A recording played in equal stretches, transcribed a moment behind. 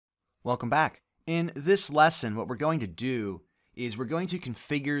Welcome back. In this lesson, what we're going to do is we're going to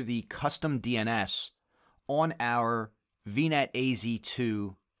configure the custom DNS on our vNet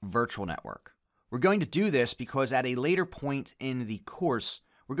AZ-2 virtual network. We're going to do this because at a later point in the course,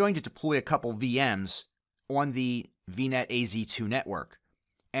 we're going to deploy a couple VMs on the vNet AZ-2 network,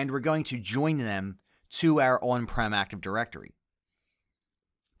 and we're going to join them to our on-prem Active Directory.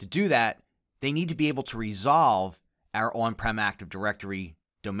 To do that, they need to be able to resolve our on-prem Active Directory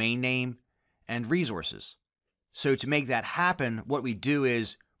domain name and resources. So to make that happen, what we do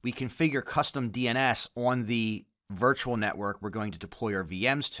is we configure custom DNS on the virtual network we're going to deploy our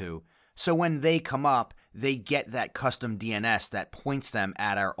VMs to. So when they come up, they get that custom DNS that points them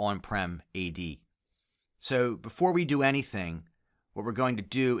at our on-prem AD. So before we do anything, what we're going to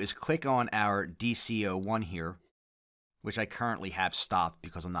do is click on our DC01 here, which I currently have stopped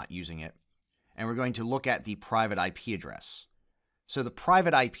because I'm not using it. And we're going to look at the private IP address. So the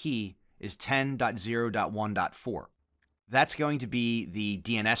private IP is 10.0.1.4. That's going to be the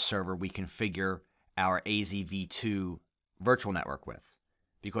DNS server we configure our AZ-v2 virtual network with,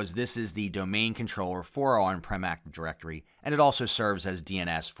 because this is the domain controller for our on-prem Active Directory, and it also serves as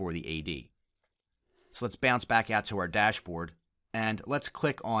DNS for the AD. So let's bounce back out to our dashboard, and let's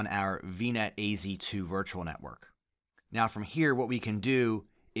click on our vNet AZ-2 virtual network. Now from here, what we can do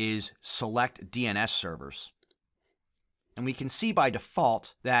is select DNS servers. And we can see by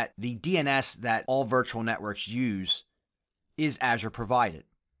default that the DNS that all virtual networks use is Azure provided.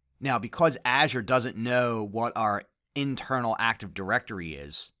 Now, because Azure doesn't know what our internal Active Directory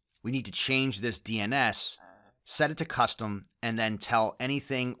is, we need to change this DNS, set it to custom, and then tell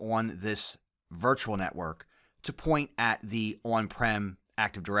anything on this virtual network to point at the on-prem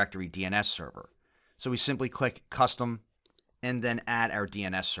Active Directory DNS server. So we simply click custom and then add our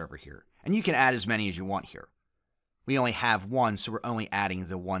DNS server here. And you can add as many as you want here. We only have one, so we're only adding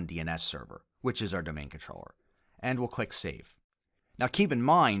the one DNS server, which is our domain controller. And we'll click Save. Now keep in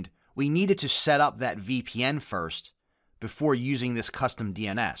mind, we needed to set up that VPN first before using this custom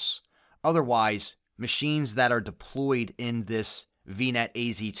DNS. Otherwise, machines that are deployed in this vNet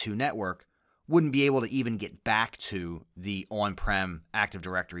AZ-2 network wouldn't be able to even get back to the on-prem Active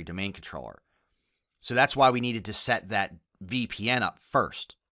Directory domain controller. So that's why we needed to set that VPN up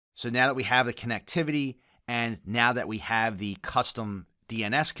first. So now that we have the connectivity, and now that we have the custom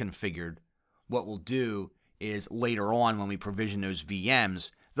DNS configured, what we'll do is later on when we provision those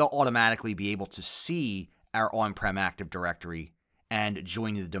VMs, they'll automatically be able to see our on-prem Active Directory and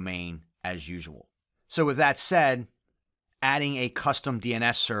join the domain as usual. So with that said, adding a custom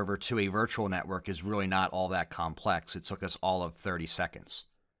DNS server to a virtual network is really not all that complex. It took us all of 30 seconds.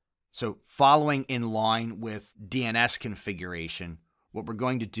 So following in line with DNS configuration, what we're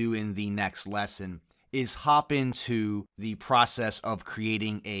going to do in the next lesson is hop into the process of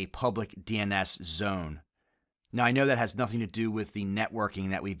creating a public DNS zone. Now, I know that has nothing to do with the networking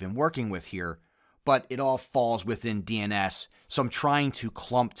that we've been working with here, but it all falls within DNS. So I'm trying to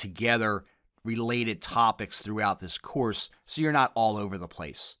clump together related topics throughout this course so you're not all over the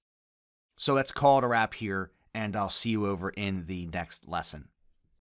place. So let's call it a wrap here, and I'll see you over in the next lesson.